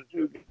health wasn't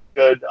too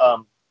good.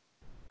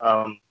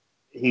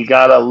 He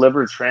got a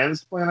liver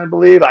transplant, I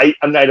believe. I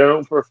don't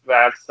know for a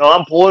fact, so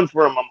I'm pulling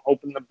for him. I'm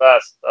hoping the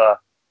best.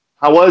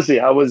 How was he?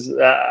 How was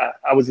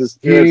his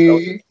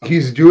spirits?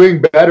 He's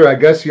doing better. I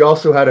guess he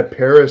also had a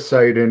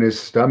parasite in his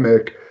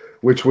stomach,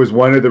 which was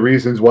one of the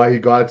reasons why he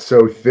got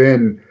so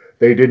thin.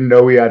 They didn't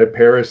know he had a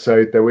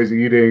parasite that was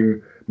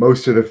eating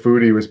most of the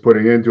food he was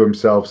putting into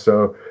himself.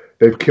 So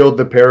they've killed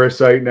the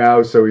parasite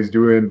now, so he's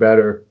doing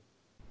better.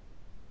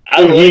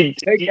 He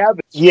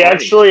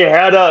actually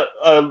had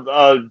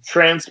a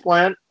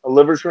transplant, a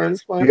liver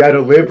transplant? He had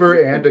a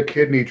liver and a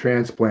kidney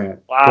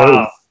transplant. Wow.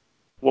 Both.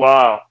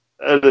 Wow.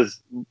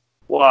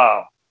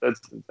 Wow. That's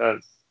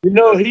intense. You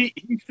know, he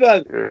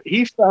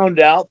found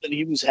out that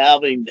he was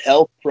having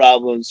health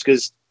problems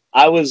because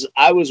I was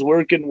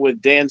working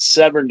with Dan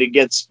Severn to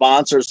get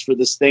sponsors for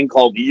this thing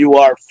called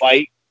UR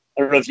Fight.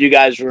 I don't know if you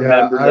guys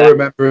remember that. I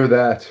remember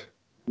that.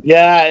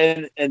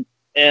 Yeah,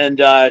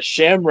 and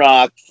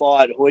Shamrock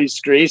fought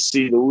Hoist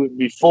Gracie the week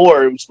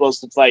before. He was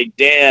supposed to fight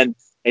Dan,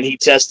 and he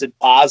tested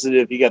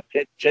positive. He got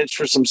pinched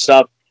for some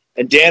stuff,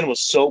 and Dan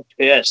was so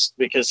pissed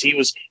because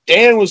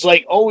Dan was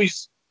like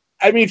always.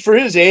 I mean, for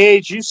his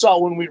age, you saw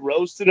when we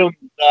roasted him,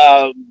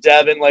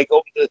 Devin, like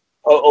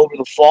over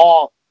the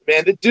fall.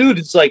 Man, the dude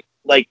is like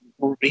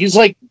he's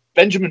like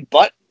Benjamin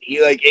Button.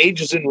 He like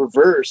ages in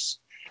reverse,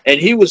 and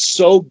he was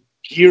so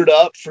geared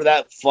up for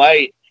that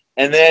fight.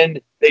 And then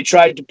they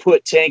tried to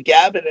put Tank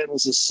Abbott in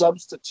as a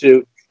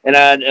substitute. And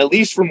at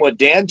least from what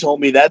Dan told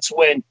me, that's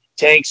when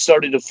Tank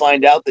started to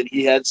find out that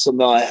he had some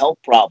health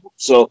problems.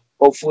 So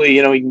hopefully,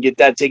 he can get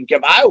that taken care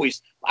of. I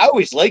always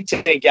liked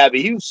Tank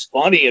Abbott. He was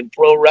funny in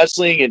pro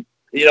wrestling and,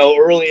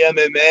 early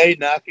MMA,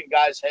 knocking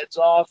guys' heads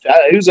off.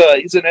 He's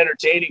an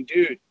entertaining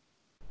dude.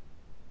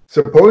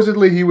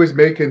 Supposedly he was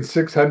making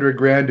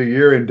 $600,000 a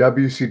year in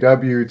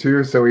WCW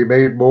too, so he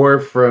made more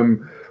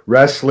from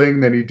wrestling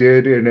than he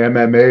did in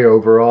MMA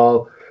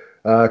overall.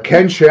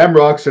 Ken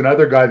Shamrock's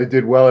another guy that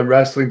did well in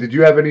wrestling. Did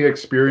you have any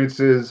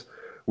experiences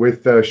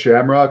with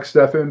Shamrock,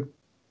 Stephan?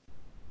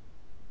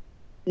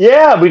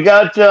 Yeah, we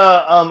got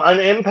an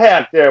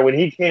Impact there. When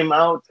he came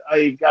out,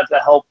 I got to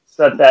help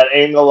set that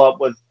angle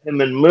up with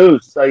him and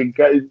Moose. I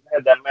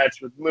had that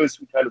match with Moose.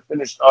 We kind of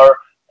finished our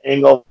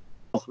angle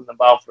from the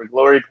Bound for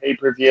Glory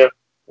pay-per-view.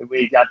 And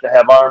we got to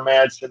have our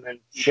match, and then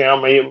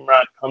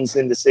Shamrock comes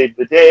in to save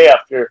the day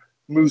after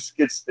Moose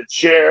gets the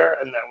chair,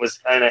 and that was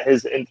kind of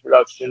his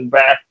introduction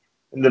back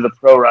into the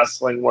pro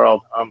wrestling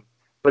world.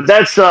 But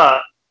that's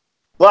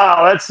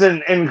that's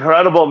an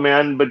incredible,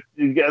 man. But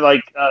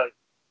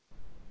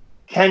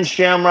Ken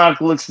Shamrock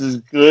looks as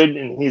good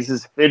and he's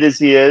as fit as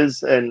he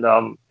is, and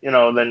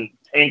then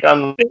Tank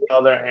on the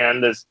other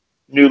hand is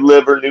new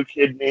liver, new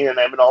kidney, and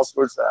having all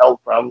sorts of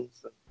health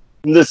problems.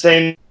 In the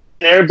same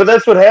area, but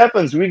that's what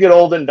happens. We get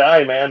old and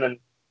die, man, and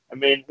I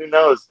mean, who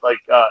knows?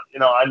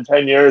 In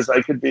 10 years,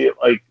 I could be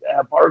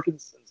have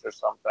Parkinson's or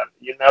something.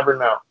 You never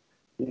know.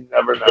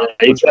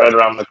 It's right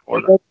around the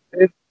corner.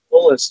 It's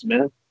fullest,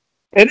 man.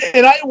 And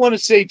I want to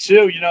say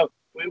too,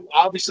 we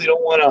obviously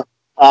don't want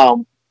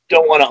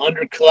to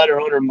undercut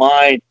or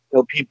undermine.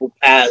 People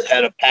had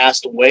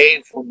passed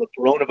away from the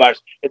coronavirus.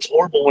 It's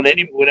horrible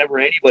whenever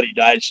anybody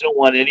dies. You don't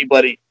want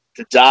anybody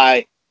to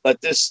die. But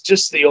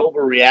just the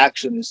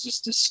overreaction is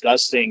just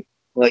disgusting.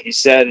 like you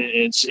said,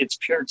 it's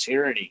pure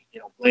tyranny,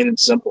 plain and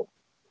simple.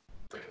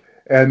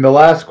 And the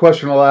last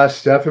question I'll ask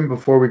Stephan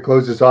before we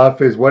close this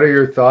off is, what are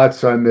your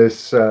thoughts on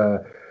this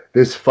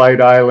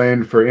fight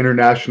island for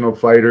international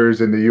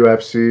fighters in the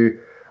UFC?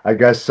 I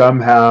guess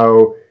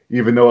somehow,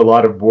 even though a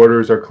lot of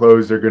borders are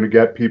closed, they're going to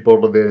get people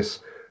to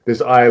this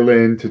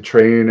island to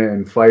train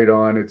and fight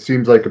on. It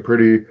seems like a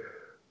pretty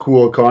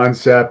cool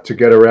concept to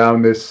get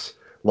around this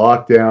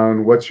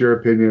lockdown. What's your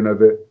opinion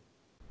of it?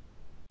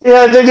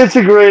 Yeah, I think it's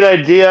a great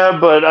idea,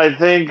 but I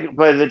think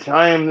by the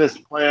time this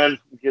plan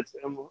gets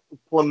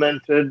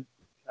implemented,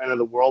 kind of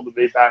the world will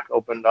be back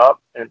opened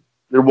up, and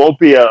there won't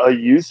be a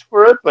use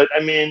for it. But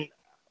I mean,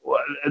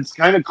 it's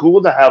kind of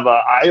cool to have an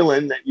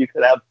island that you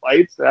could have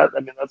fights at. I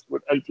mean, that's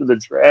what Enter the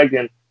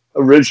Dragon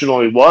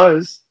originally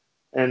was,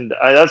 and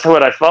that's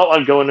what I felt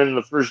like going into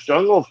the first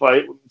jungle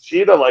fight with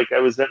Cheetah. Like I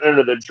was in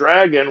Enter the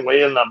Dragon,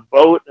 way in the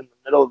boat in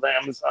the middle of the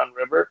Amazon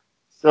River.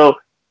 So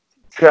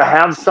to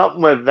have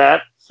something with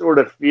that sort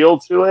of feel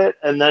to it,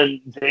 and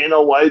then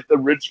Dana White, the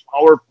rich,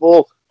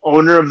 powerful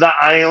owner of the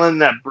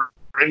island that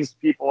brings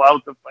people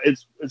out to fight,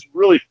 it's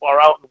really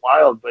far out and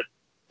wild, but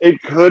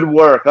it could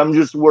work. I'm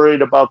just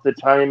worried about the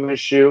time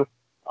issue.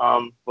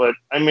 But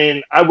I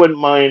mean, I wouldn't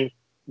mind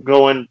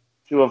going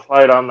to a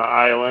fight on the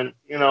island.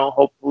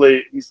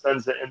 Hopefully he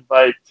sends an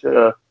invite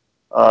to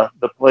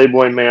the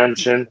Playboy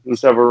Mansion,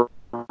 who's ever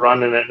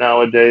running it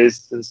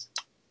nowadays, since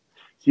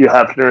Hugh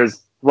Hefner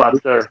is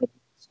left there.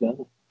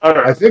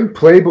 I think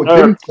Playboy.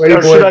 Didn't Playboy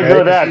or should I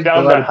go that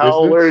down the to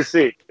hell? Where is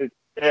he?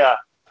 Yeah,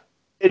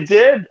 it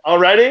did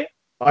already.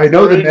 I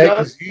know the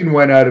magazine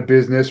went out of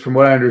business, from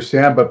what I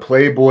understand, but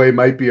Playboy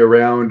might be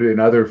around in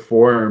other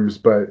forms,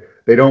 but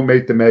they don't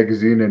make the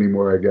magazine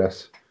anymore, I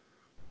guess.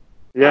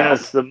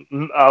 Yes, the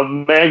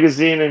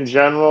magazine in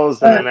general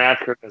is an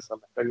anachronism,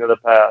 a thing of the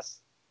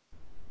past.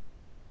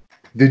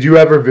 Did you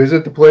ever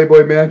visit the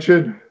Playboy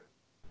Mansion?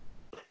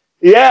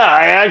 Yeah,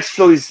 I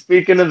actually,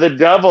 speaking of the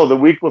devil, the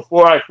week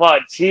before I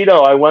fought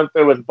Tito, I went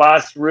there with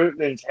Boss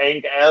Rutan and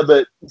Tank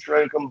Abbott,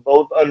 drank them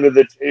both under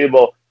the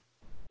table.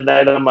 The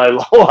night of my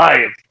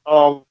life.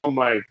 Oh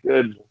my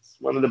goodness.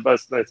 One of the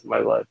best nights of my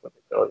life, let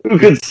me tell you. Who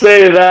could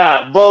say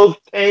that? Both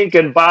Tank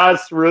and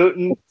Boss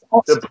Rutan,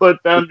 to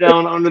put them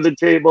down under the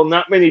table.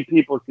 Not many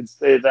people could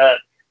say that.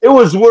 It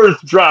was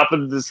worth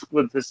dropping the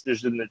split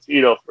decision to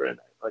Tito for a night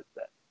like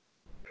that.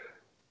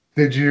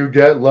 Did you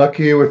get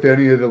lucky with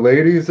any of the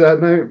ladies that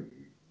night?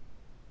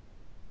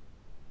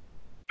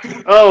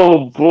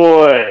 Oh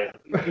boy.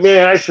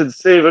 Man, I should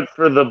save it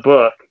for the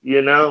book,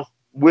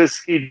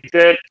 Whiskey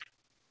dick.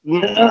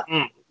 Liquid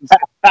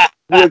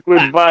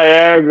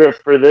Viagra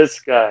for this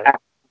guy.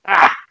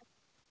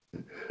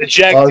 The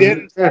Jack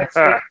Daniels. Is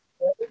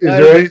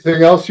there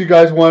anything else you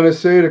guys want to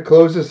say to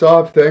close this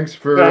off? Thanks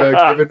for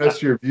giving us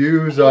your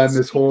views on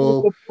this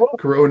whole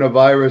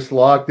coronavirus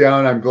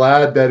lockdown. I'm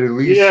glad that at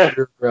least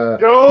your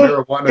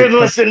marijuana. Don't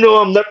listen to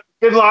him.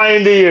 They're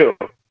lying to you.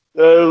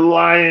 They're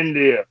lying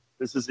to you.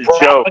 This is a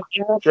joke.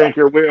 Drink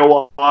your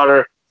real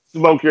water,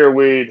 smoke your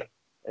weed,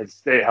 and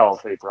stay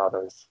healthy,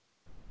 brothers.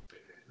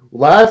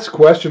 Last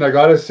question, I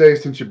gotta say,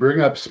 since you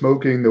bring up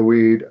smoking the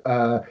weed,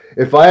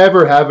 if I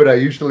ever have it, I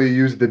usually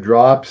use the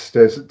drops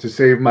to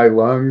save my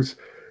lungs.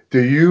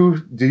 Do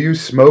you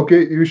smoke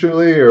it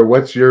usually, or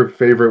what's your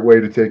favorite way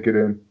to take it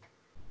in?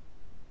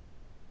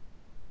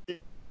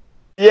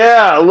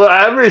 Yeah,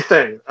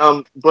 everything.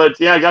 But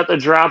yeah, I got the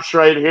drops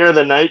right here,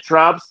 the night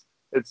drops.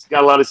 It's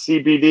got a lot of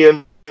CBD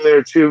in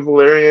there too,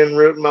 valerian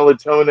root,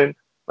 melatonin.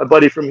 My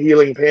buddy from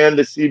Healing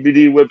Panda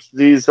CBD whips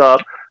these up.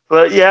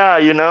 But yeah,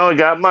 I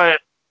got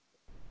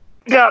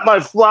my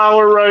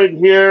flower right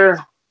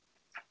here.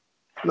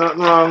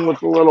 Nothing wrong with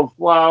the little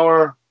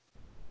flower.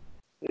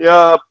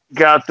 Yup,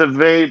 got the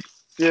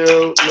vapes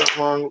too.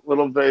 Nothing wrong with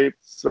little vapes.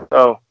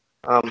 So,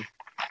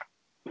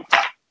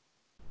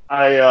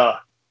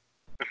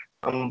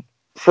 I'm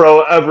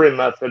pro every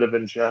method of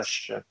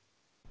ingestion.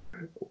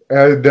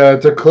 And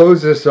to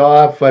close this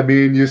off, I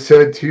mean, you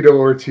said Tito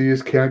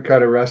Ortiz can't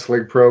cut a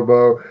wrestling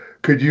promo.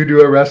 Could you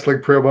do a wrestling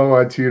promo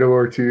on Tito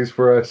Ortiz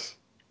for us?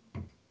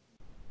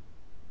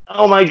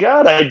 Oh my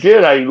God, I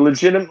did. I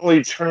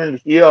legitimately turned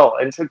heel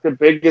and took the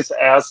biggest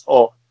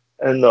asshole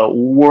in the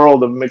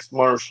world of mixed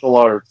martial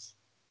arts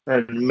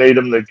and made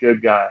him the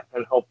good guy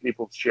and helped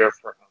people cheer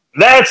for him.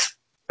 That's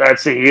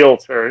a heel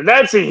turn.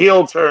 That's a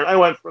heel turn. I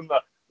went from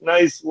the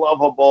nice,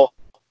 lovable,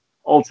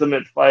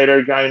 ultimate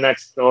fighter guy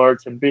next door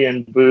to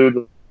being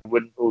booed.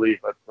 Wouldn't believe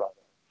it,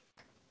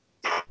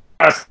 brother.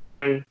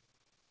 Wrestling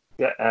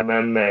to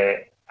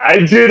MMA. I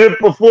did it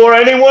before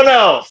anyone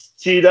else.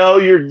 Tito,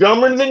 you're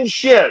dumber than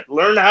shit.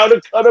 Learn how to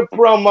cut a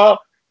promo,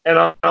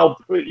 and I'll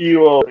put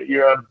you over.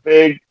 You're a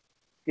big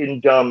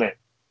dummy.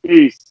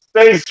 Peace.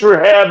 Thanks for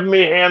having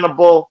me,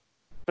 Hannibal.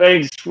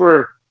 Thanks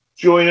for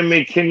joining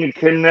me, King of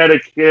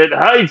Connecticut.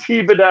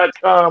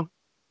 HiTiba.com.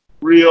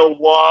 Real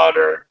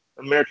Water.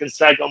 American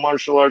Psycho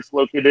Martial Arts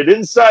located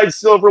inside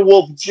Silver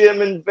Wolf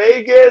Gym in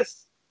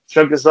Vegas.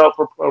 Check us out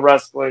for pro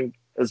wrestling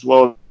as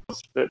well as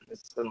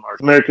fitness and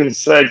martial. American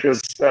Psycho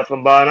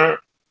Stephan Bonnar.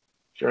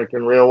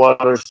 Drinking real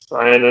water,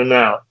 signing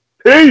out.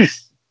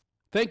 Peace.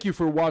 Thank you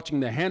for watching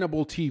the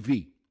Hannibal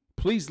TV.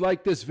 Please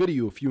like this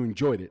video if you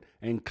enjoyed it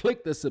and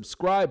click the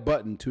subscribe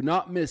button to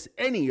not miss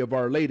any of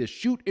our latest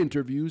shoot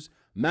interviews,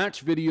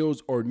 match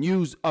videos, or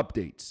news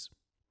updates.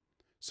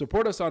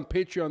 Support us on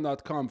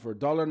patreon.com for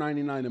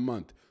 $1.99 a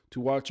month to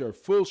watch our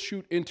full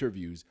shoot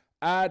interviews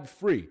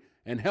ad-free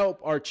and help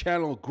our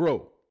channel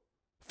grow.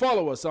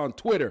 Follow us on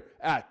Twitter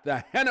at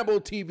the Hannibal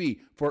TV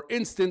for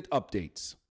instant updates.